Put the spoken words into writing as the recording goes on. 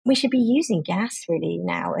we should be using gas really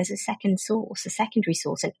now as a second source, a secondary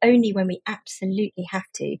source, and only when we absolutely have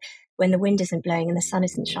to, when the wind isn't blowing and the sun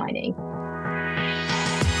isn't shining.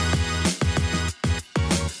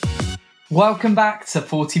 Welcome back to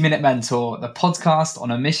 40 Minute Mentor, the podcast on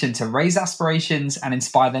a mission to raise aspirations and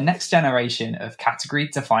inspire the next generation of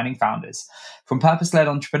category-defining founders. From purpose-led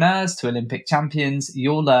entrepreneurs to Olympic champions,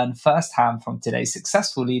 you'll learn firsthand from today's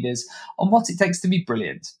successful leaders on what it takes to be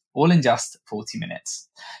brilliant, all in just 40 minutes.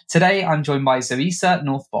 Today, I'm joined by Zoisa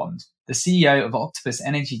Northbond, the CEO of Octopus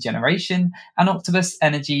Energy Generation and Octopus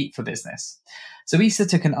Energy for Business. Zoisa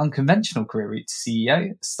took an unconventional career route to CEO,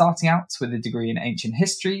 starting out with a degree in ancient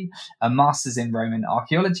history, a master's in Roman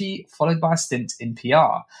archaeology, followed by a stint in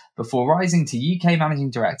PR, before rising to UK Managing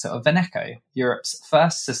Director of Veneco, Europe's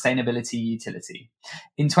first sustainability utility.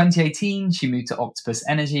 In 2018, she moved to Octopus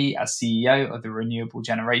Energy as CEO of the renewable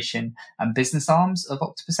generation and business arms of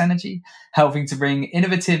Octopus Energy, helping to bring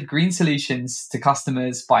innovative green solutions to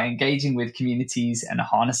customers by engaging with communities and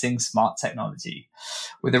harnessing smart technology.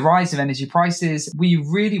 With the rise of energy prices, we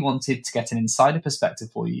really wanted to get an insider perspective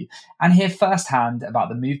for you and hear firsthand about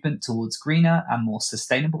the movement towards greener and more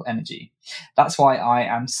sustainable energy. That's why I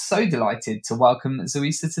am so delighted to welcome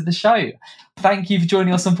Zoisa to the show. Thank you for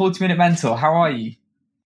joining us on 40 Minute Mentor. How are you?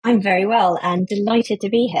 I'm very well and delighted to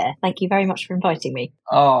be here. Thank you very much for inviting me.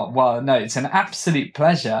 Oh, well, no, it's an absolute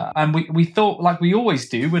pleasure. And we thought, like we always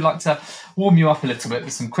do, we'd like to warm you up a little bit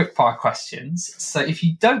with some quick fire questions. So if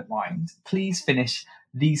you don't mind, please finish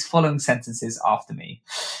these following sentences after me.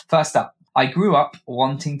 First up, I grew up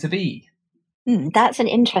wanting to be. That's an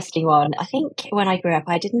interesting one. I think when I grew up,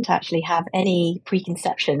 I didn't actually have any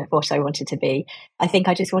preconception of what I wanted to be. I think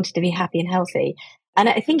I just wanted to be happy and healthy. And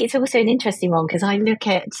I think it's also an interesting one because I look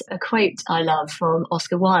at a quote I love from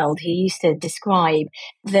Oscar Wilde, who used to describe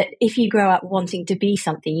that if you grow up wanting to be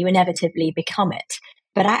something, you inevitably become it.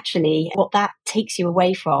 But actually, what that takes you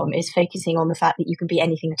away from is focusing on the fact that you can be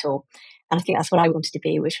anything at all. And I think that's what I wanted to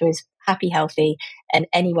be, which was happy, healthy, and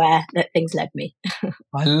anywhere that things led me.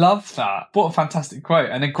 I love that. What a fantastic quote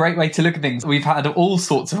and a great way to look at things. We've had all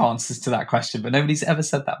sorts of answers to that question, but nobody's ever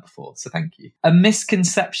said that before. So thank you. A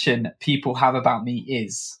misconception people have about me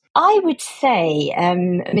is? I would say a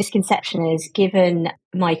misconception is, given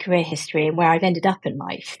my career history and where I've ended up in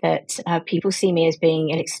life, that people see me as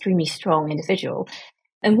being an extremely strong individual.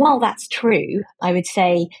 And while that's true, I would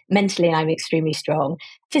say mentally I'm extremely strong.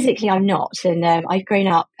 Physically, I'm not. And I've grown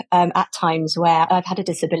up at times where I've had a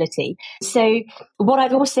disability. So what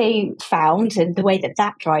I've also found, and the way that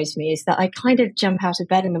that drives me, is that I kind of jump out of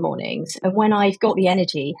bed in the mornings. And when I've got the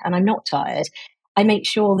energy and I'm not tired, I make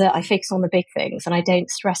sure that I focus on the big things and I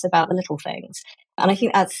don't stress about the little things. And I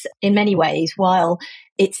think that's, in many ways, while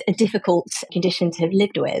it's a difficult condition to have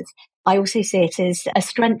lived with, I also see it as a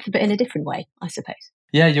strength, but in a different way, I suppose.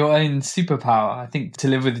 Yeah, your own superpower. I think to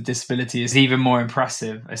live with a disability is even more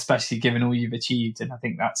impressive, especially given all you've achieved. And I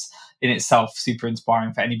think that's in itself super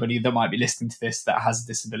inspiring for anybody that might be listening to this that has a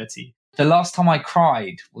disability. The last time I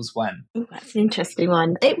cried was when? Oh, that's an interesting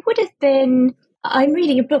one. It would have been... I'm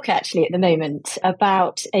reading a book actually at the moment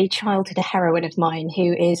about a childhood heroine of mine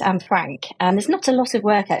who is Anne Frank. And there's not a lot of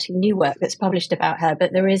work, actually, new work that's published about her,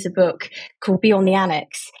 but there is a book called Beyond the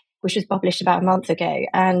Annex, which was published about a month ago.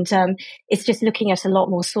 And it's just looking at a lot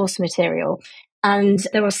more source material. And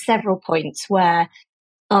there are several points where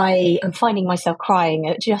I am finding myself crying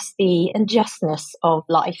at just the unjustness of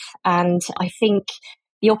life. And I think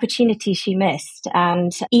the opportunity she missed,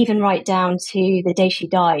 and even right down to the day she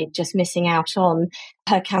died, just missing out on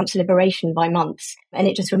her count's liberation by months. And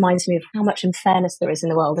it just reminds me of how much unfairness there is in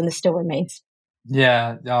the world, and there still remains.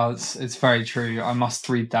 Yeah, it's very true. I must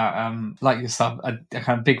read that. Like yourself, a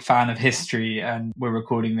kind of big fan of history, and we're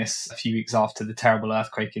recording this a few weeks after the terrible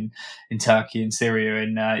earthquake in Turkey and Syria.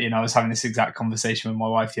 And I was having this exact conversation with my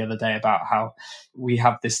wife the other day about how we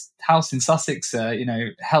have this house in Sussex,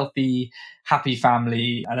 healthy, happy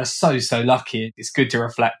family, and are so lucky. It's good to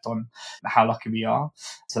reflect on how lucky we are.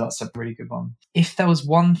 So that's a really good one. If there was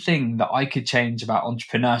one thing that I could change about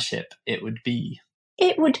entrepreneurship, it would be...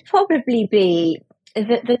 It would probably be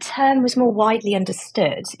that the term was more widely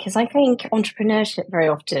understood, because I think entrepreneurship very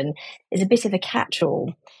often is a bit of a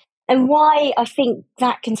catch-all. And why I think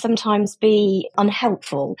that can sometimes be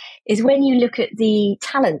unhelpful is when you look at the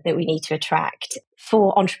talent that we need to attract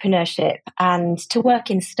for entrepreneurship and to work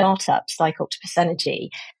in startups like Octopus Energy.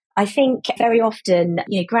 I think very often,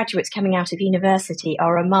 graduates coming out of university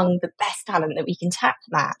are among the best talent that we can tap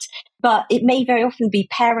from that. But it may very often be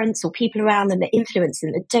parents or people around them that influence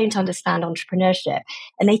them that don't understand entrepreneurship.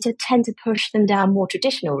 And they tend to push them down more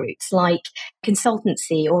traditional routes like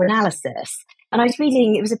consultancy or analysis. And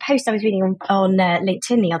it was a post I was reading on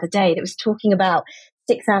LinkedIn the other day that was talking about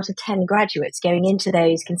 6 out of 10 graduates going into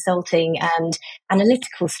those consulting and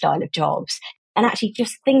analytical style of jobs. And actually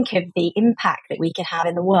just think of the impact that we could have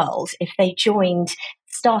in the world if they joined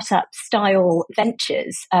startup style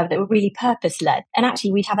ventures that were really purpose led. And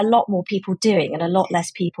actually we'd have a lot more people doing and a lot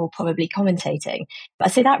less people probably commentating.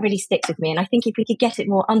 So that really sticks with me. And I think if we could get it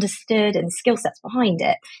more understood and skill sets behind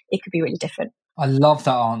it, it could be really different. I love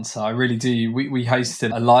that answer. I really do. We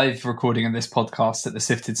hosted a live recording of this podcast at the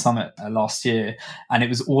Sifted Summit last year. And it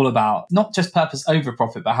was all about not just purpose over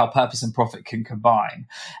profit, but how purpose and profit can combine.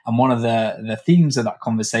 And one of the themes of that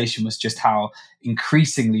conversation was just how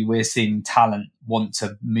increasingly we're seeing talent want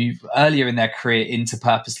to move earlier in their career into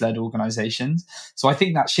purpose-led organizations. So I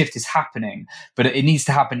think that shift is happening, but it needs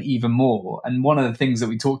to happen even more. And one of the things that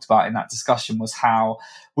we talked about in that discussion was how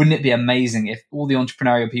wouldn't it be amazing if all the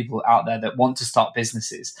entrepreneurial people out there that want to start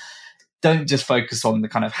businesses don't just focus on the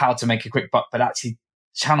kind of how to make a quick buck, but actually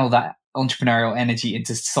channel that entrepreneurial energy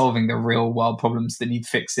into solving the real world problems that need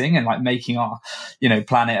fixing and like making our,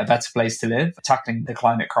 planet a better place to live, tackling the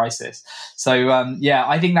climate crisis. So,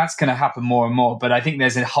 I think that's going to happen more and more. But I think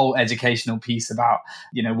there's a whole educational piece about,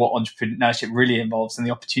 what entrepreneurship really involves and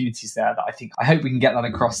the opportunities there that I hope we can get that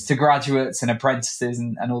across to graduates and apprentices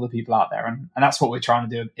and all the people out there. And that's what we're trying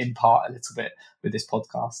to do in part a little bit with this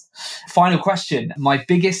podcast. Final question. My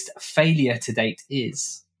biggest failure to date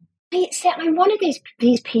is... I'm one of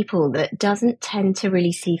these people that doesn't tend to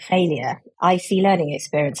really see failure. I see learning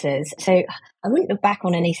experiences. So I wouldn't look back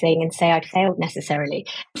on anything and say I'd failed necessarily.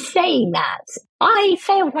 Saying that, I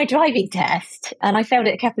failed my driving test and I failed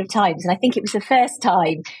it a couple of times. And I think it was the first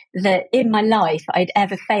time that in my life I'd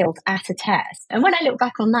ever failed at a test. And when I look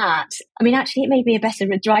back on that, actually it made me a better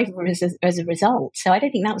driver as a result. So I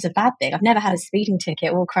don't think that was a bad thing. I've never had a speeding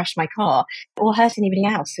ticket or crashed my car or hurt anybody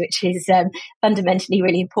else, which is fundamentally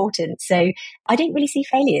really important. So I don't really see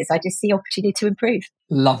failures. I just see opportunity to improve.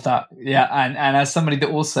 Love that. Yeah. And as somebody that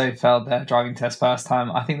also failed their driving test first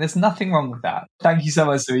time, I think there's nothing wrong with that. Thank you so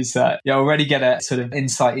much, Zoisa. You already get a sort of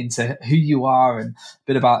insight into who you are and a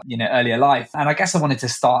bit about, earlier life. And I guess I wanted to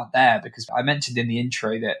start there because I mentioned in the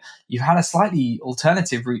intro that you've had a slightly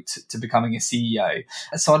alternative route to becoming a CEO.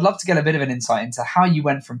 So I'd love to get a bit of an insight into how you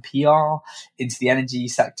went from PR into the energy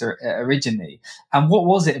sector originally. And what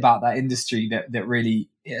was it about that industry that really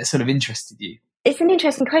sort of interested you? It's an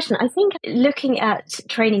interesting question. I think looking at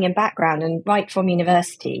training and background and right from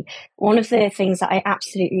university, one of the things that I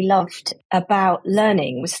absolutely loved about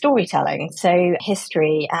learning was storytelling. So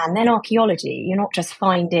history and then archaeology. You're not just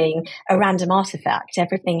finding a random artifact.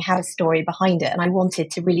 Everything had a story behind it. And I wanted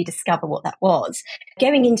to really discover what that was.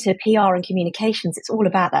 Going into PR and communications, it's all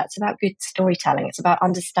about that. It's about good storytelling. It's about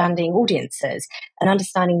understanding audiences and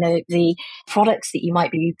understanding the products that you might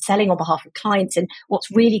be selling on behalf of clients and what's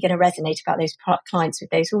really going to resonate about those clients with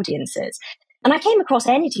those audiences. And I came across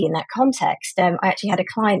energy in that context. I actually had a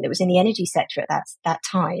client that was in the energy sector at that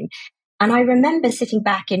time. And I remember sitting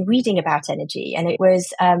back and reading about energy. And it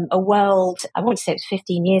was a world, I want to say it was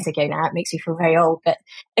 15 years ago now. It makes me feel very old, but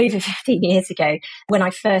over 15 years ago when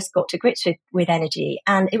I first got to grips with energy.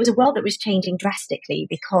 And it was a world that was changing drastically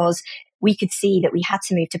because we could see that we had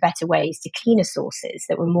to move to better ways, to cleaner sources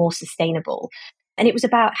that were more sustainable. And it was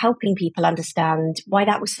about helping people understand why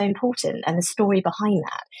that was so important and the story behind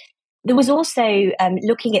that. There was also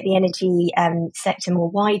looking at the energy sector more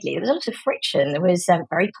widely. There was a lot of friction. There was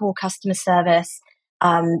very poor customer service.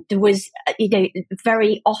 There was,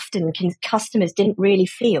 very often customers didn't really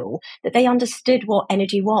feel that they understood what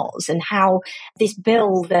energy was and how this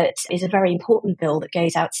bill that is a very important bill that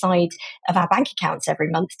goes outside of our bank accounts every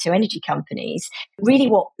month to energy companies, really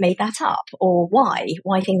what made that up or why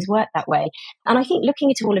things work that way. And I think looking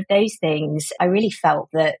at all of those things, I really felt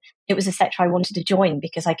that it was a sector I wanted to join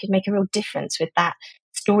because I could make a real difference with that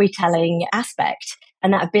storytelling aspect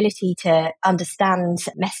and that ability to understand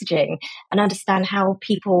messaging and understand how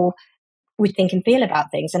people would think and feel about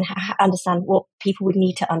things and understand what people would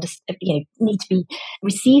need to need to be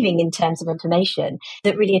receiving in terms of information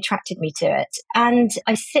that really attracted me to it. And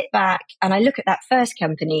I sit back and I look at that first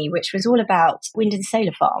company, which was all about wind and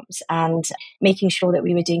solar farms and making sure that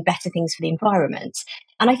we were doing better things for the environment.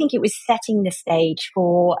 And I think it was setting the stage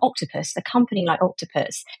for Octopus, a company like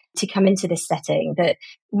Octopus, to come into this setting that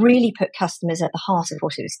really put customers at the heart of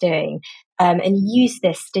what it was doing and use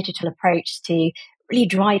this digital approach to really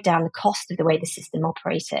drive down the cost of the way the system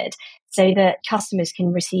operated so that customers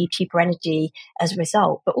can receive cheaper energy as a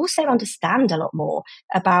result, but also understand a lot more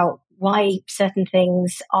about why certain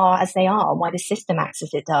things are as they are, why the system acts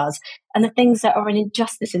as it does, and the things that are an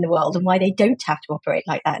injustice in the world and why they don't have to operate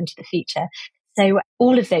like that into the future. So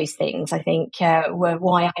all of those things, I think, were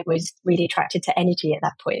why I was really attracted to energy at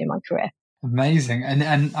that point in my career. Amazing.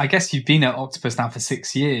 And I guess you've been at Octopus now for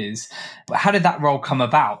 6 years. How did that role come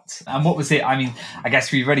about? And what was it? I mean, I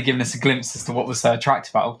guess we've already given us a glimpse as to what was so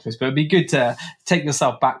attractive about Octopus, but it'd be good to take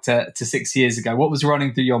yourself back to 6 years ago. What was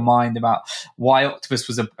running through your mind about why Octopus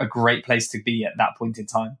was a great place to be at that point in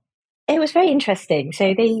time? It was very interesting.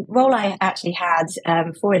 So the role I actually had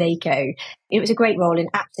for an ACO, it was a great role in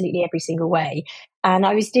absolutely every single way. And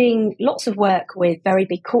I was doing lots of work with very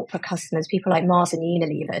big corporate customers, people like Mars and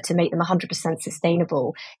Unilever, to make them 100%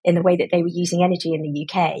 sustainable in the way that they were using energy in the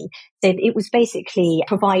UK. So it was basically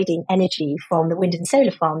providing energy from the wind and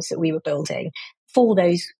solar farms that we were building for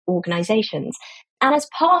those organizations. And as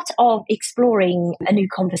part of exploring a new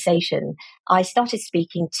conversation, I started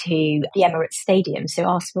speaking to the Emirates Stadium, so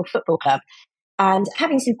Arsenal Football Club, and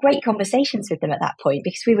having some great conversations with them at that point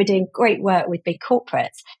because we were doing great work with big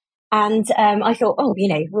corporates. And I thought,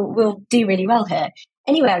 we'll do really well here.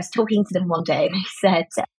 Anyway, I was talking to them one day and they said,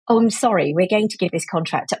 "Oh, I'm sorry, we're going to give this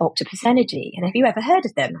contract to Octopus Energy. And have you ever heard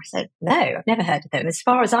of them?" I said, "No, I've never heard of them. As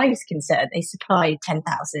far as I was concerned, they supplied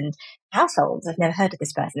 10,000 households. I've never heard of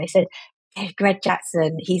this person." They said, "Greg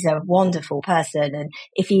Jackson, he's a wonderful person. And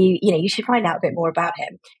if you should find out a bit more about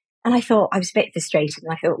him." And I thought, I was a bit frustrated.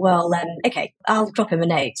 And I thought, well, okay, I'll drop him a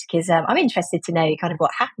note because I'm interested to know kind of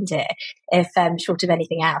what happened here, if short of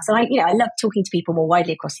anything else. And I love talking to people more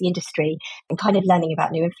widely across the industry and kind of learning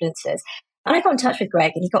about new influences. And I got in touch with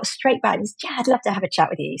Greg and he got straight back and he said, "Yeah, I'd love to have a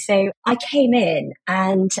chat with you." So I came in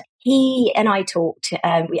and he and I talked.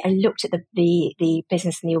 I looked at the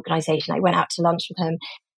business and the organization. I went out to lunch with him.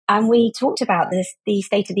 And we talked about the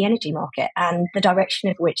state of the energy market and the direction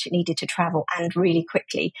of which it needed to travel, and really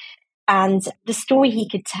quickly. And the story he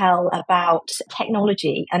could tell about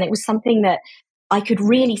technology. And it was something that I could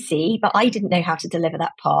really see, but I didn't know how to deliver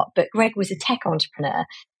that part. But Greg was a tech entrepreneur.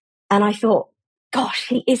 And I thought, gosh,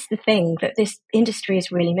 he is the thing that this industry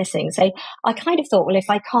is really missing. So I kind of thought, well, if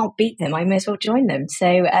I can't beat them, I may as well join them.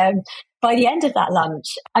 So by the end of that lunch,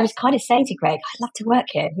 I was kind of saying to Greg, "I'd love to work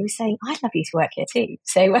here." And he was saying, "I'd love you to work here too."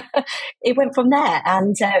 So it went from there.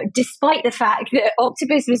 And despite the fact that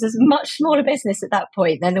Octopus was a much smaller business at that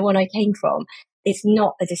point than the one I came from, it's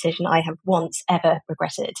not a decision I have once ever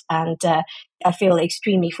regretted. And I feel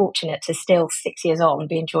extremely fortunate to still 6 years on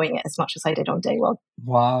be enjoying it as much as I did on day one.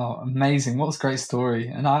 Wow, amazing. What a great story.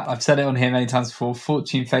 And I've said it on here many times before,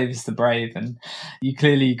 fortune favours the brave. And you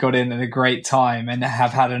clearly got in at a great time and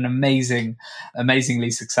have had an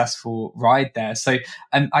amazingly successful ride there. So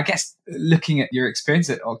I guess looking at your experience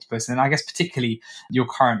at Octopus, and I guess particularly your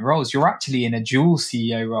current roles, you're actually in a dual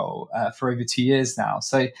CEO role for over 2 years now.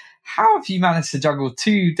 So how have you managed to juggle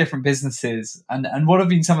two different businesses? And what have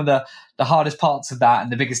been some of the hardest parts of that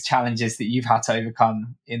and the biggest challenges that you've had to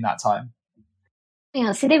overcome in that time?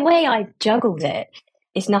 Yeah, so the way I've juggled it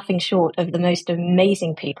is nothing short of the most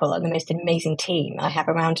amazing people and the most amazing team I have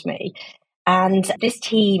around me. And this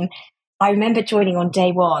team, I remember joining on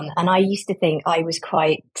day one, and I used to think I was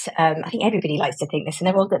quite, I think everybody likes to think this, and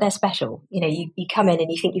that they're special. You come in and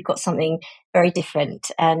you think you've got something very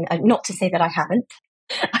different. And not to say that I haven't,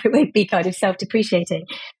 I won't be kind of self-depreciating,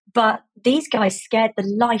 but these guys scared the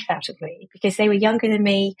life out of me because they were younger than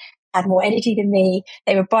me, had more energy than me,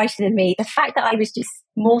 they were brighter than me. The fact that I was just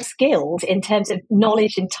more skilled in terms of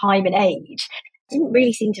knowledge and time and age didn't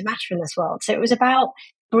really seem to matter in this world. So it was about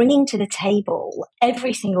bringing to the table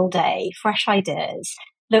every single day fresh ideas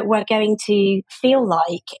that were going to feel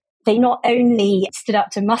like they not only stood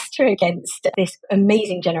up to muster against this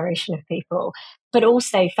amazing generation of people, but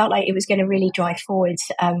also felt like it was going to really drive forward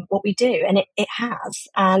what we do. And it has.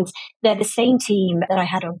 And they're the same team that I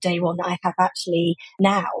had on day one that I have actually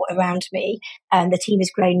now around me. And the team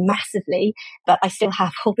has grown massively, but I still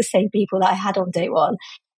have all the same people that I had on day one.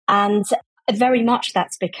 And very much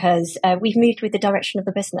that's because we've moved with the direction of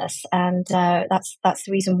the business. And that's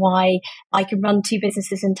the reason why I can run two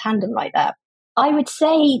businesses in tandem like that. I would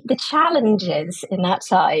say the challenges in that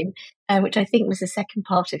time, which I think was the second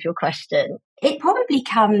part of your question, it probably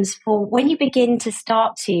comes for when you begin to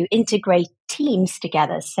start to integrate teams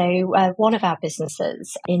together. So one of our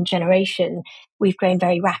businesses in Generation, we've grown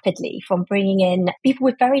very rapidly from bringing in people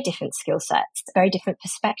with very different skill sets, very different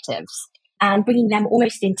perspectives, and bringing them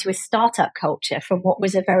almost into a startup culture from what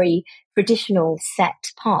was a very traditional set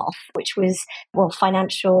path, which was,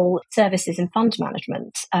 financial services and fund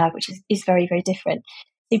management, which is very, very different.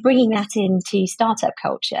 So bringing that into startup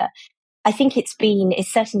culture, I think it's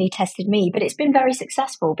certainly tested me, but it's been very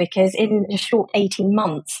successful because in a short 18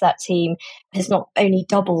 months, that team has not only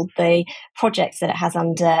doubled the projects that it has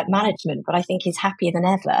under management, but I think is happier than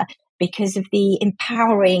ever because of the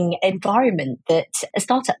empowering environment that a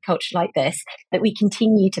startup culture like this, that we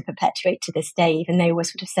continue to perpetuate to this day, even though we're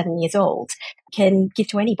sort of 7 years old, can give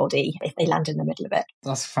to anybody if they land in the middle of it.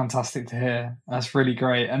 That's fantastic to hear. That's really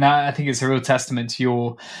great. And I think it's a real testament to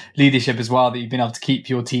your leadership as well, that you've been able to keep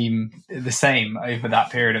your team the same over that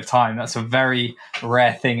period of time. That's a very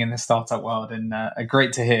rare thing in the startup world, and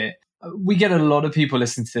great to hear. We get a lot of people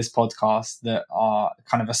listening to this podcast that are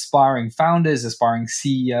kind of aspiring founders, aspiring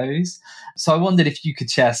CEOs. So I wondered if you could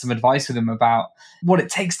share some advice with them about what it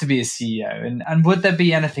takes to be a CEO, and would there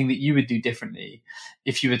be anything that you would do differently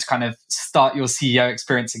if you were to kind of start your CEO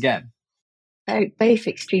experience again? Oh, both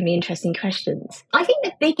extremely interesting questions. I think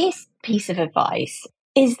the biggest piece of advice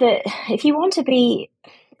is that if you want to be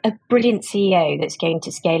a brilliant CEO that's going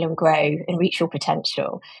to scale and grow and reach your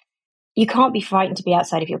potential, you can't be frightened to be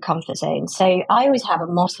outside of your comfort zone. So I always have a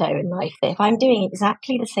motto in life that if I'm doing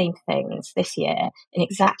exactly the same things this year in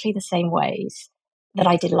exactly the same ways that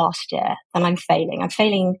I did last year, then I'm failing. I'm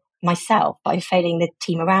failing myself, but I'm failing the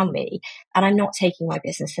team around me. And I'm not taking my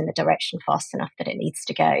business in the direction fast enough that it needs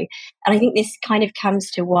to go. And I think this kind of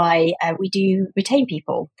comes to why we do retain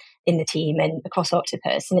people in the team and across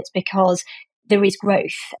Octopus. And it's because there is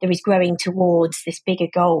growth. There is growing towards this bigger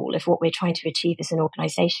goal of what we're trying to achieve as an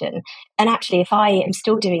organization. And actually, if I am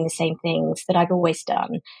still doing the same things that I've always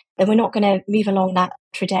done, then we're not going to move along that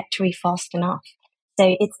trajectory fast enough.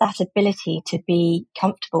 So it's that ability to be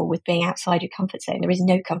comfortable with being outside your comfort zone. There is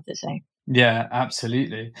no comfort zone. Yeah,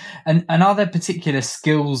 absolutely. And are there particular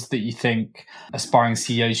skills that you think aspiring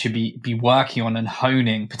CEOs should be working on and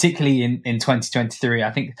honing, particularly in 2023?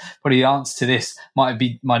 I think probably the answer to this might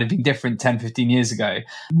have been different 10, 15 years ago.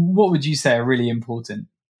 What would you say are really important?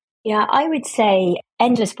 Yeah, I would say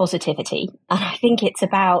endless positivity. And I think it's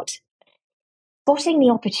about spotting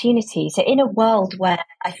the opportunity. So in a world where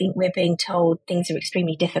I think we're being told things are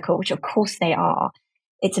extremely difficult, which of course they are,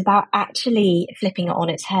 it's about actually flipping it on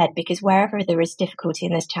its head, because wherever there is difficulty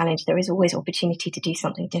and there's challenge, there is always opportunity to do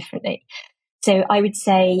something differently. So I would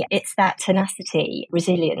say it's that tenacity,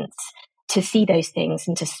 resilience, to see those things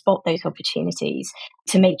and to spot those opportunities,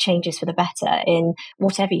 to make changes for the better in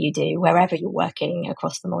whatever you do, wherever you're working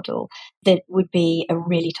across the model. That would be a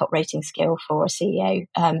really top rating skill for a CEO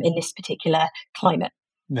in this particular climate.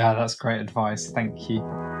 Yeah, that's great advice. Thank you.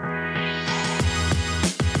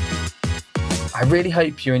 I really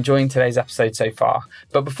hope you're enjoying today's episode so far.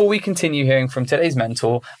 But before we continue hearing from today's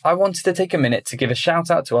mentor, I wanted to take a minute to give a shout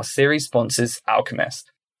out to our series sponsors,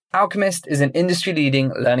 Alchemist. Alchemist is an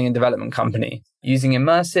industry-leading learning and development company using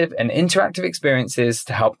immersive and interactive experiences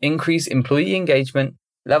to help increase employee engagement,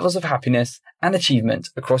 levels of happiness, and achievement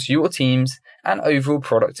across your teams and overall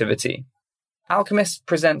productivity. Alchemist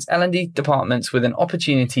presents L&D departments with an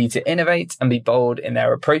opportunity to innovate and be bold in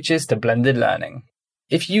their approaches to blended learning.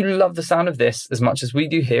 If you love the sound of this as much as we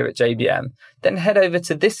do here at JBM, then head over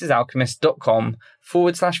to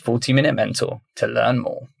thisisalchemist.com/40-minute mentor to learn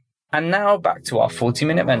more. And now back to our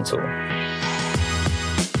 40-minute mentor.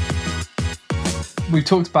 We've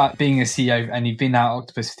talked about being a CEO, and you've been at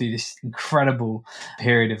Octopus through this incredible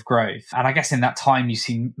period of growth. And I guess in that time, you've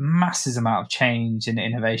seen massive amount of change and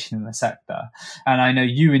innovation in the sector. And I know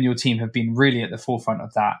you and your team have been really at the forefront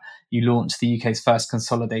of that. You launched the UK's first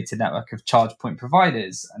consolidated network of charge point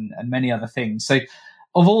providers and many other things. So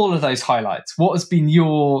of all of those highlights, what has been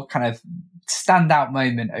your kind of standout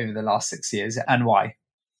moment over the last 6 years, and why?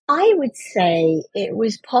 I would say it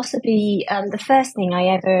was possibly the first thing I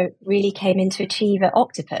ever really came in to achieve at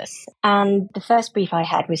Octopus. And the first brief I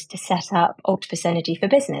had was to set up Octopus Energy for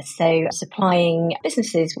Business, so supplying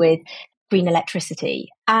businesses with green electricity.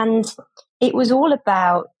 And it was all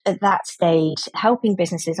about, at that stage, helping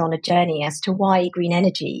businesses on a journey as to why green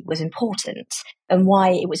energy was important and why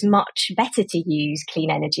it was much better to use clean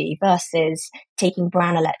energy versus taking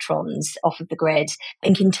brown electrons off of the grid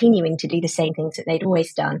and continuing to do the same things that they'd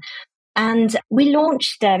always done. And we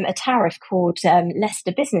launched a tariff called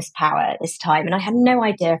Leicester Business Power at this time, and I had no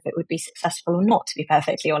idea if it would be successful or not, to be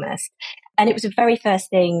perfectly honest. And it was the very first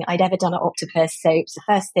thing I'd ever done at Octopus, so it was the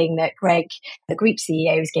first thing that Greg, the group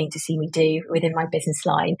CEO, was going to see me do within my business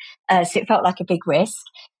line. So it felt like a big risk.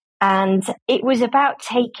 And it was about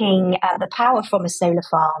taking the power from a solar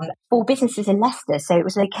farm for businesses in Leicester. So it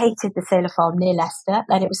was located, the solar farm, near Leicester,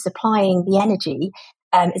 and it was supplying the energy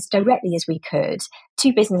as directly as we could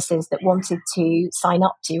to businesses that wanted to sign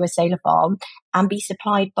up to a solar farm and be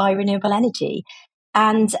supplied by renewable energy.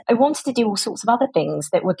 And I wanted to do all sorts of other things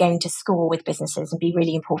that were going to score with businesses and be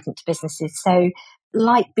really important to businesses. So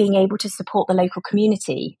like being able to support the local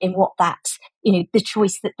community in what that, the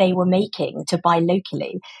choice that they were making to buy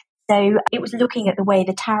locally. So it was looking at the way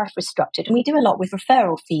the tariff was structured. And we do a lot with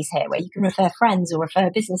referral fees here, where you can refer friends or refer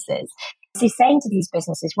businesses. So saying to these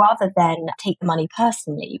businesses, rather than take the money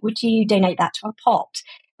personally, would you donate that to a pot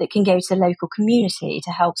that can go to the local community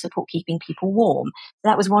to help support keeping people warm? So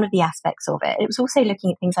that was one of the aspects of it. It was also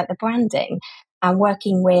looking at things like the branding and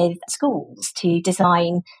working with schools to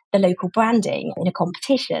design the local branding in a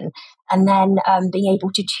competition, and then being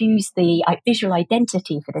able to choose the visual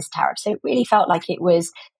identity for this tariff. So it really felt like it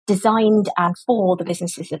was designed and for the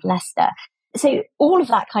businesses of Leicester. So all of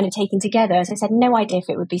that kind of taken together, as I said, no idea if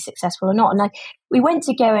it would be successful or not. And we went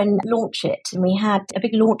to go and launch it, and we had a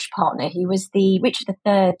big launch partner who was the Richard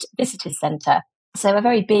III Visitors Centre. So a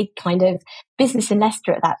very big kind of business in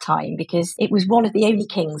Leicester at that time, because it was one of the only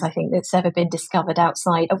kings, I think, that's ever been discovered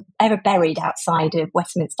ever buried outside of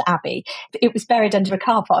Westminster Abbey. It was buried under a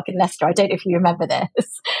car park in Leicester. I don't know if you remember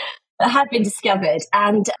this. It had been discovered,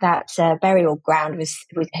 and that burial ground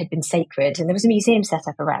had been sacred, and there was a museum set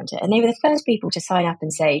up around it. And they were the first people to sign up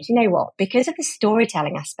and say, do you know what? Because of the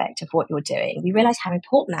storytelling aspect of what you're doing, we realise how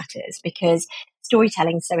important that is, because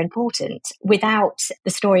storytelling is so important. Without the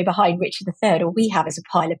story behind Richard III, all we have is a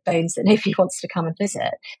pile of bones that nobody wants to come and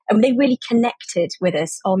visit. And they really connected with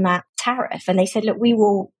us on that tariff, and they said, look, we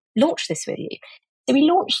will launch this with you. So we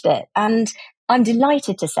launched it, and I'm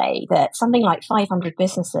delighted to say that something like 500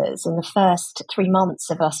 businesses in the first 3 months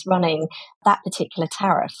of us running that particular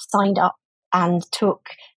tariff signed up and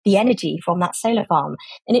took the energy from that solar farm.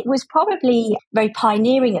 And it was probably very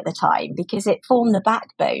pioneering at the time, because it formed the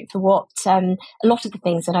backbone for what a lot of the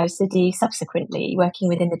things that I was to do subsequently, working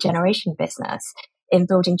within the generation business, in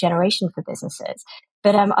building generation for businesses.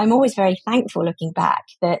 But I'm always very thankful looking back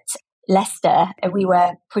that Leicester, we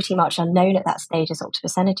were pretty much unknown at that stage as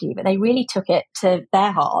Octopus Energy, but they really took it to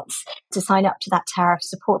their hearts to sign up to that tariff,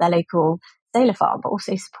 support their local solar farm, but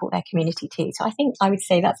also support their community too. So I think I would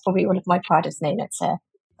say that's probably one of my proudest moments here.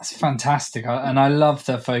 That's fantastic. And I love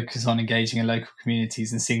the focus on engaging in local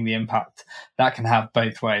communities and seeing the impact that can have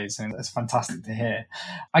both ways. And that's fantastic to hear.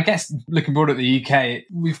 I guess looking broad at the UK,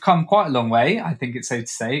 we've come quite a long way, I think it's safe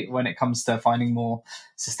to say, when it comes to finding more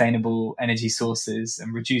sustainable energy sources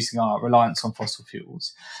and reducing our reliance on fossil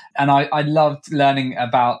fuels. And I loved learning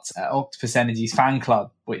about Octopus Energy's fan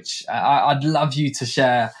club, which I'd love you to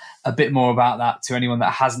share a bit more about that to anyone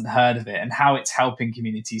that hasn't heard of it, and how it's helping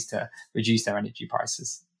communities to reduce their energy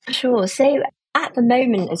prices. Sure. So at the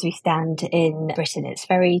moment, as we stand in Britain, it's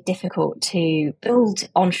very difficult to build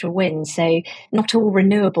onshore wind. So not all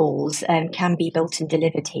renewables can be built and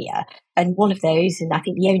delivered here. And one of those, and I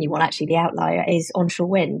think the only one, actually the outlier, is onshore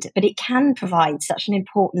wind. But it can provide such an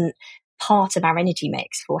important part of our energy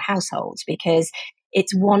mix for households, because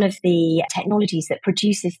it's one of the technologies that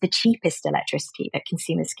produces the cheapest electricity that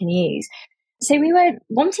consumers can use. So we were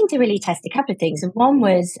wanting to really test a couple of things. And one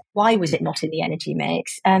was, why was it not in the energy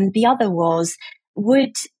mix? The other was,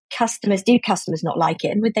 do customers not like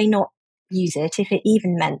it? And would they not use it if it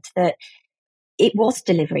even meant that it was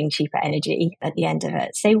delivering cheaper energy at the end of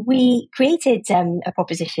it? So we created a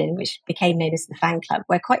proposition which became known as the Fan Club,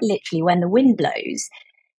 where quite literally when the wind blows,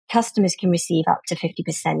 customers can receive up to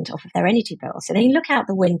 50% off of their energy bill. So they can look out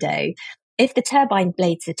the window. If the turbine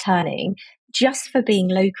blades are turning, just for being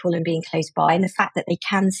local and being close by, and the fact that they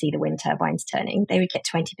can see the wind turbines turning, they would get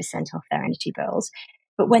 20% off their energy bills.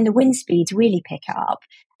 But when the wind speeds really pick up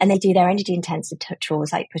and they do their energy intensive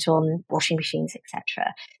chores like put on washing machines,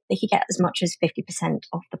 etc., they could get as much as 50%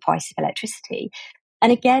 off the price of electricity.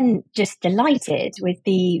 And again, just delighted with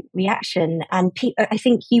the reaction. And I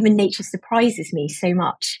think human nature surprises me so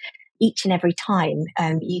much each and every time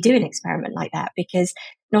you do an experiment like that, because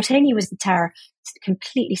not only was the tariff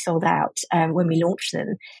completely sold out when we launched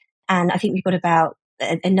them, and I think we've got about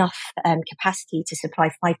enough capacity to supply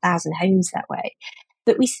 5,000 homes that way,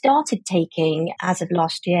 but we started taking, as of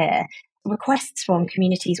last year, requests from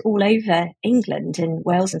communities all over England and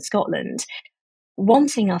Wales and Scotland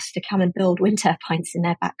wanting us to come and build wind turbines in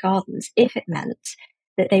their back gardens if it meant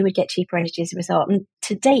that they would get cheaper energy as a result. And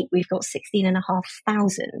to date, we've got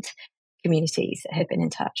 16,500 communities that have been in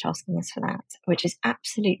touch asking us for that, which is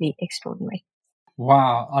absolutely extraordinary.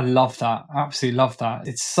 Wow, I love that. Absolutely love that.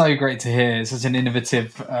 It's so great to hear. It's such an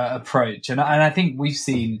innovative approach. And I think we've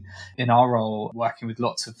seen in our role working with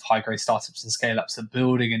lots of high growth startups and scale ups, that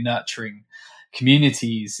building and nurturing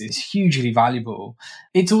communities is hugely valuable.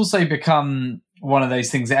 It's also become one of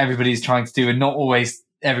those things that everybody's trying to do, and not always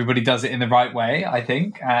everybody does it in the right way, I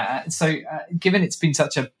think. So given it's been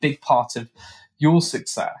such a big part of your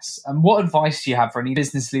success, and what advice do you have for any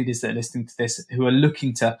business leaders that are listening to this who are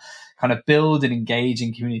looking to kind of build and engage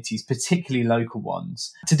in communities, particularly local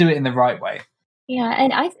ones, to do it in the right way? Yeah,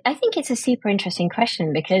 and I think it's a super interesting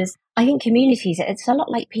question because I think communities, it's a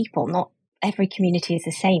lot like people. Not every community is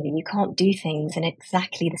the same, and you can't do things in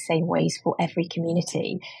exactly the same ways for every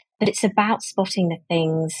community. But it's about spotting the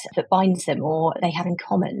things that binds them or they have in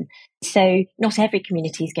common. So not every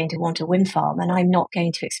community is going to want a wind farm, and I'm not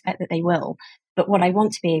going to expect that they will. But what I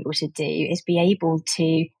want to be able to do is be able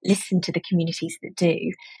to listen to the communities that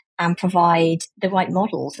do and provide the right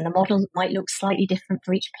models. And the model might look slightly different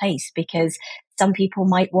for each place because some people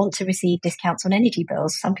might want to receive discounts on energy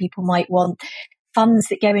bills. Some people might want funds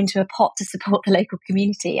that go into a pot to support the local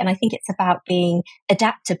community. And I think it's about being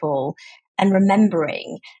adaptable and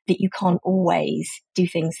remembering that you can't always do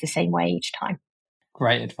things the same way each time.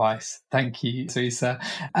 Great advice. Thank you, Zoisa.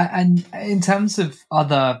 And in terms of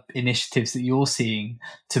other initiatives that you're seeing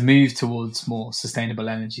to move towards more sustainable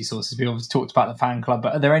energy sources, we obviously talked about the fan club,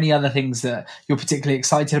 but are there any other things that you're particularly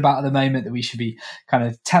excited about at the moment that we should be kind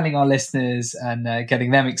of telling our listeners and getting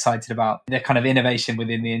them excited about their kind of innovation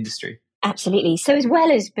within the industry? Absolutely. So as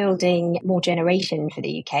well as building more generation for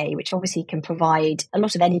the UK, which obviously can provide a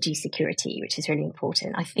lot of energy security, which is really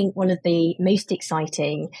important, I think one of the most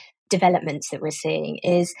exciting developments that we're seeing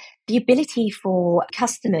is the ability for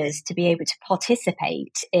customers to be able to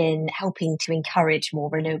participate in helping to encourage more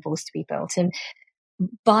renewables to be built. And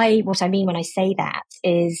by what I mean when I say that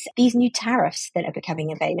is these new tariffs that are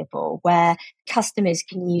becoming available where customers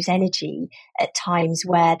can use energy at times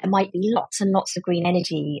where there might be lots and lots of green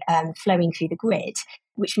energy flowing through the grid,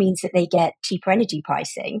 which means that they get cheaper energy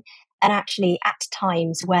pricing. And actually at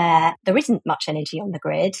times where there isn't much energy on the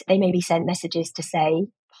grid, they may be sent messages to say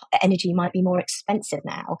energy might be more expensive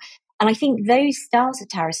now. And I think those styles of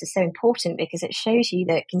tariffs are so important because it shows you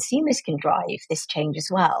that consumers can drive this change as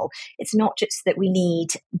well. It's not just that we need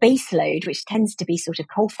baseload, which tends to be sort of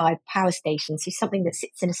coal-fired power stations, so something that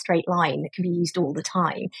sits in a straight line that can be used all the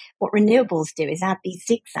time. What renewables do is add these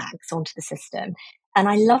zigzags onto the system. And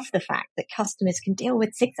I love the fact that customers can deal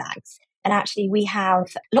with zigzags. And actually, we have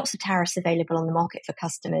lots of tariffs available on the market for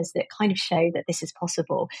customers that kind of show that this is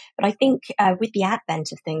possible. But I think with the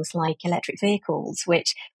advent of things like electric vehicles,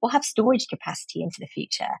 which will have storage capacity into the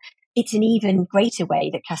future, it's an even greater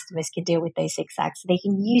way that customers can deal with those zigzags. So they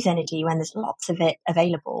can use energy when there's lots of it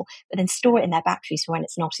available, but then store it in their batteries for when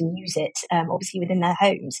it's not and use it, obviously, within their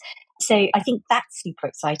homes. So I think that's super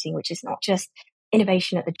exciting, which is not just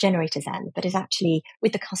innovation at the generator's end, but is actually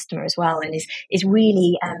with the customer as well, and is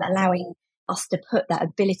really allowing us to put that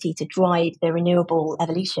ability to drive the renewable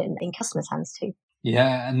evolution in customers' hands too.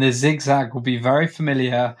 Yeah, and the zigzag will be very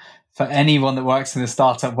familiar for anyone that works in the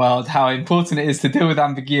startup world, how important it is to deal with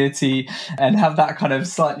ambiguity and have that kind of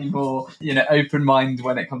slightly more, open mind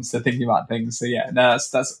when it comes to thinking about things. So yeah, no,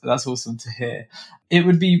 that's awesome to hear. It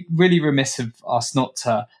would be really remiss of us not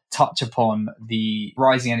to touch upon the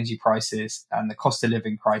rising energy prices and the cost of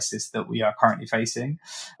living crisis that we are currently facing.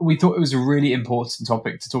 We thought it was a really important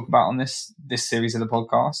topic to talk about on this series of the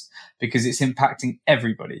podcast because it's impacting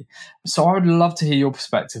everybody. So I would love to hear your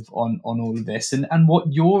perspective on all of this and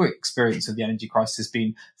what your experience of the energy crisis has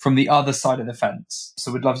been from the other side of the fence.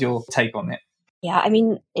 So we'd love your take on it. Yeah, I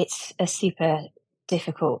mean, it's a super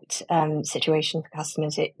difficult situation for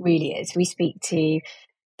customers. It really is. We speak to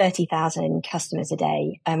 30,000 customers a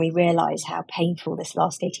day, and we realize how painful this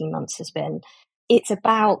last 18 months has been. It's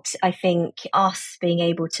about, I think, us being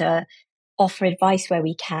able to offer advice where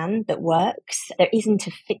we can that works. There isn't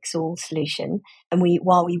a fix-all solution. And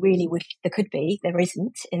while we really wish there could be, there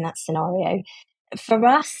isn't in that scenario. For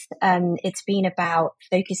us, it's been about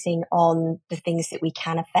focusing on the things that we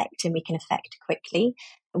can affect and we can affect quickly.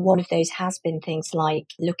 One of those has been things like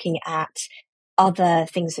looking at other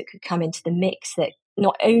things that could come into the mix that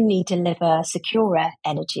not only deliver securer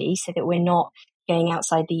energy so that we're not going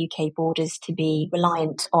outside the UK borders to be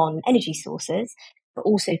reliant on energy sources, but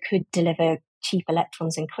also could deliver cheap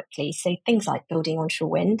electrons and quickly. So things like building onshore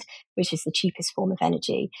wind, which is the cheapest form of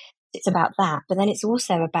energy. It's about that. But then it's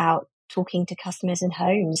also about talking to customers and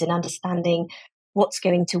homes and understanding what's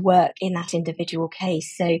going to work in that individual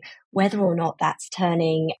case. So whether or not that's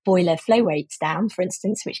turning boiler flow rates down, for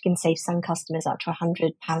instance, which can save some customers up to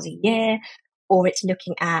 £100 a year, or it's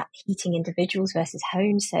looking at heating individuals versus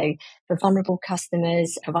homes. So for vulnerable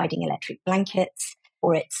customers, providing electric blankets,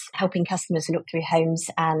 or it's helping customers look through homes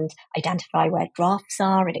and identify where drafts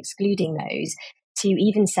are and excluding those, to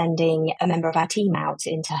even sending a member of our team out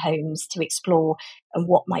into homes to explore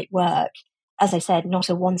what might work. As I said, not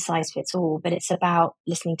a one size fits all, but it's about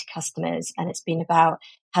listening to customers, and it's been about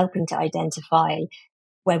helping to identify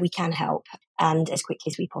where we can help and as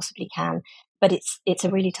quickly as we possibly can. But it's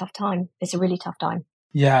a really tough time. It's a really tough time.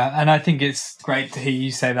 Yeah, and I think it's great to hear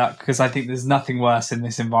you say that, because I think there's nothing worse in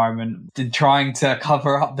this environment than trying to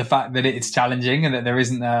cover up the fact that it's challenging and that there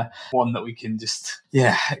isn't a one that we can just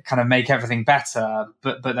kind of make everything better.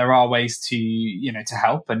 But there are ways to to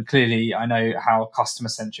help, and clearly I know how customer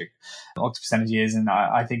centric Octopus Energy is, and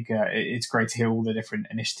I think it's great to hear all the different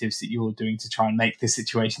initiatives that you're doing to try and make this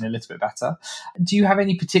situation a little bit better. Do you have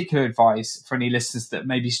any particular advice for any listeners that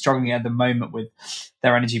may be struggling at the moment with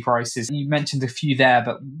their energy prices? You mentioned a few there,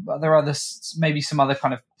 but are there others, maybe some other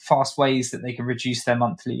kind of fast ways that they can reduce their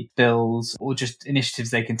monthly bills, or just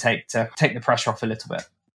initiatives they can take to take the pressure off a little bit?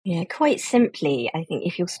 Yeah, quite simply, I think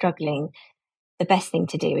if you're struggling, the best thing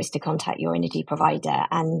to do is to contact your energy provider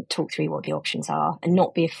and talk through what the options are, and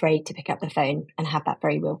not be afraid to pick up the phone and have that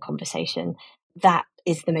very real conversation. That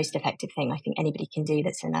is the most effective thing I think anybody can do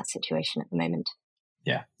that's in that situation at the moment.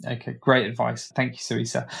 Yeah. Okay. Great advice. Thank you,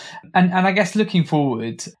 Zoisa. And I guess looking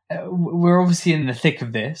forward, we're obviously in the thick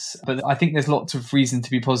of this, but I think there's lots of reason to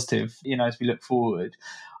be positive, as we look forward.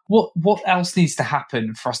 What else needs to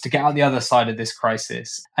happen for us to get out the other side of this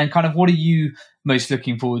crisis? And kind of what are you most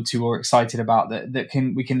looking forward to or excited about that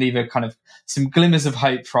we can leave a kind of some glimmers of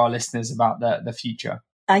hope for our listeners about the future?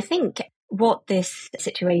 I think what this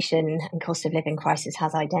situation and cost of living crisis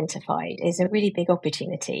has identified is a really big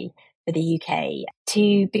opportunity for the UK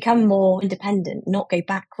to become more independent, not go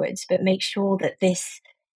backwards, but make sure that this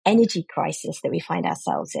energy crisis that we find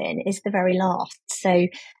ourselves in is the very last. So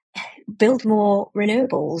build more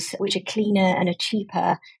renewables, which are cleaner and are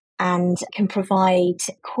cheaper and can provide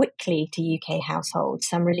quickly to UK households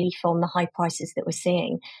some relief on the high prices that we're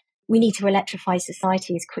seeing. We need to electrify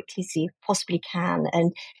society as quickly as you possibly can.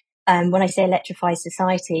 And when I say electrify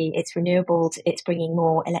society, it's renewables, it's bringing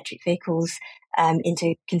more electric vehicles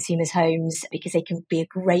into consumers' homes, because they can be a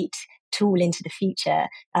great tool into the future,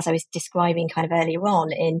 as I was describing kind of earlier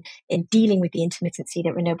on, in dealing with the intermittency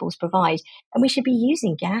that renewables provide. And we should be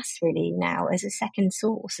using gas really now as a second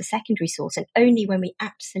source, a secondary source, and only when we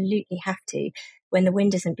absolutely have to, when the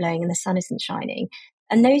wind isn't blowing and the sun isn't shining.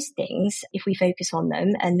 And those things, if we focus on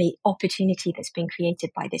them, and the opportunity that's been created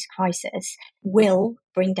by this crisis, will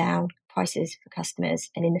bring down prices for customers.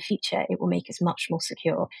 And in the future, it will make us much more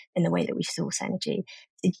secure in the way that we source energy.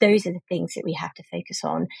 So those are the things that we have to focus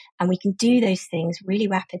on. And we can do those things really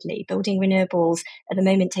rapidly. Building renewables at the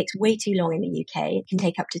moment takes way too long in the UK. It can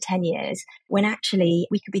take up to 10 years, when actually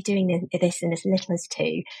we could be doing this in as little as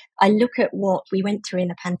 2. I look at what we went through in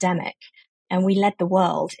the pandemic, and we led the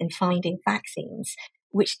world in finding vaccines,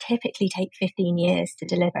 which typically take 15 years to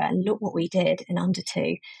deliver. And look what we did in under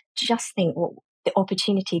 2. Just think what the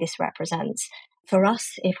opportunity this represents for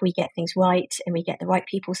us, if we get things right and we get the right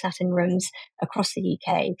people sat in rooms across the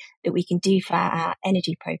UK, that we can do for our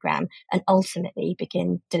energy programme and ultimately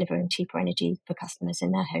begin delivering cheaper energy for customers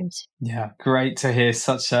in their homes. Yeah, great to hear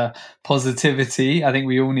such a positivity. I think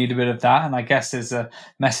we all need a bit of that. And I guess there's a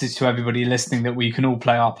message to everybody listening that we can all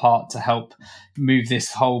play our part to help move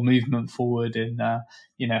this whole movement forward, and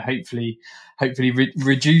hopefully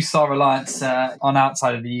reduce our reliance on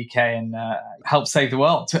outside of the UK, and help save the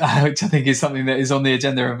world, which I think is something that is on the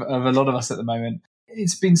agenda of a lot of us at the moment.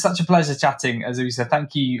 It's been such a pleasure chatting, Zoisa.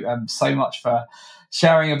 Thank you so much for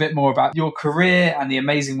sharing a bit more about your career and the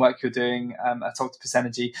amazing work you're doing at Octopus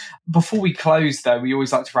Energy. Before we close, though, we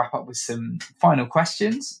always like to wrap up with some final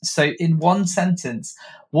questions. So in one sentence,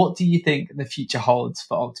 what do you think the future holds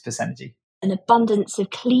for Octopus Energy? An abundance of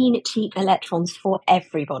clean, cheap electrons for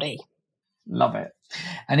everybody. Love it.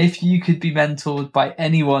 And if you could be mentored by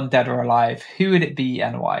anyone dead or alive, who would it be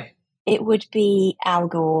and why? It would be Al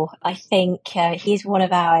Gore. I think he's one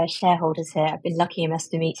of our shareholders here. I've been lucky enough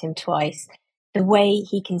to meet him twice. The way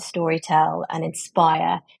he can storytell and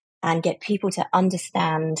inspire and get people to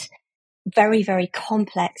understand very, very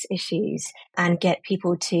complex issues and get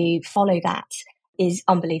people to follow that is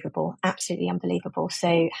unbelievable, absolutely unbelievable.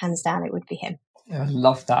 So hands down, it would be him. I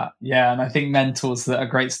love that. Yeah. And I think mentors that are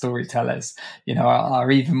great storytellers,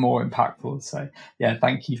 are even more impactful. So yeah,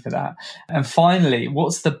 thank you for that. And finally,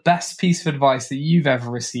 what's the best piece of advice that you've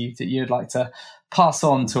ever received that you'd like to pass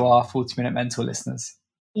on to our 40-minute mentor listeners?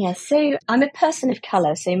 Yeah, so I'm a person of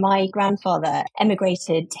colour. So my grandfather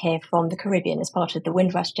emigrated here from the Caribbean as part of the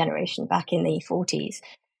Windrush generation back in the 40s.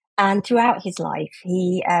 And throughout his life,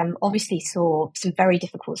 he obviously saw some very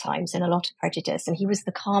difficult times and a lot of prejudice. And he was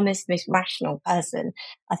the calmest, most rational person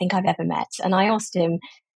I think I've ever met. And I asked him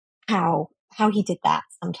how he did that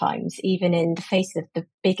sometimes, even in the face of the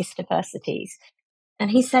biggest adversities.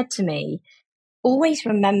 And he said to me, always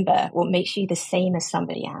remember what makes you the same as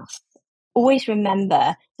somebody else. Always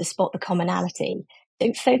remember to spot the commonality.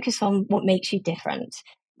 Don't focus on what makes you different.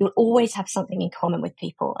 You'll always have something in common with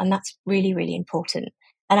people. And that's really, really important.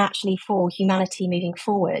 And actually, for humanity moving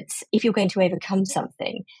forwards, if you're going to overcome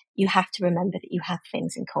something, you have to remember that you have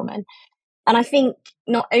things in common. And I think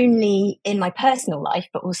not only in my personal life,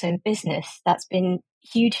 but also in business, that's been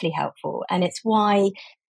hugely helpful. And it's why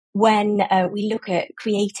when we look at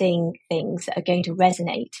creating things that are going to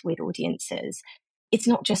resonate with audiences, it's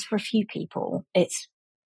not just for a few people. It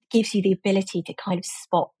gives you the ability to kind of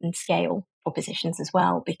spot and scale propositions as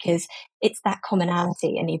well, because it's that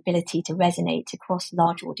commonality and the ability to resonate across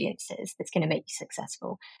large audiences that's going to make you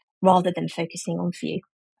successful, rather than focusing on few.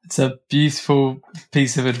 It's a beautiful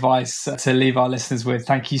piece of advice to leave our listeners with.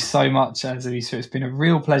 Thank you so much, Zoisa. It's been a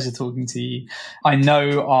real pleasure talking to you. I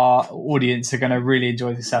know our audience are going to really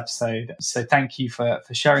enjoy this episode. So thank you for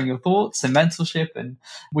sharing your thoughts and mentorship, and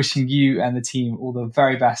wishing you and the team all the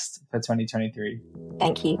very best for 2023.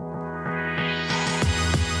 Thank you.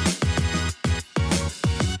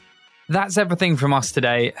 That's everything from us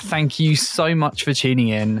today. Thank you so much for tuning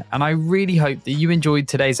in, and I really hope that you enjoyed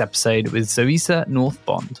today's episode with Zoisa North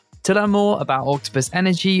Bond. To learn more about Octopus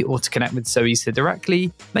Energy or to connect with Zoisa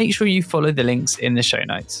directly, make sure you follow the links in the show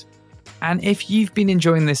notes. And if you've been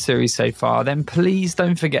enjoying this series so far, then please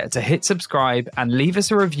don't forget to hit subscribe and leave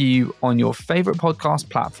us a review on your favorite podcast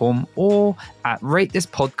platform or at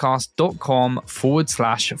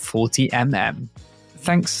ratethispodcast.com/40mm.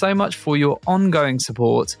 Thanks so much for your ongoing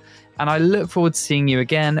support, and I look forward to seeing you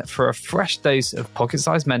again for a fresh dose of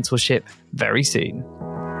pocket-sized mentorship very soon.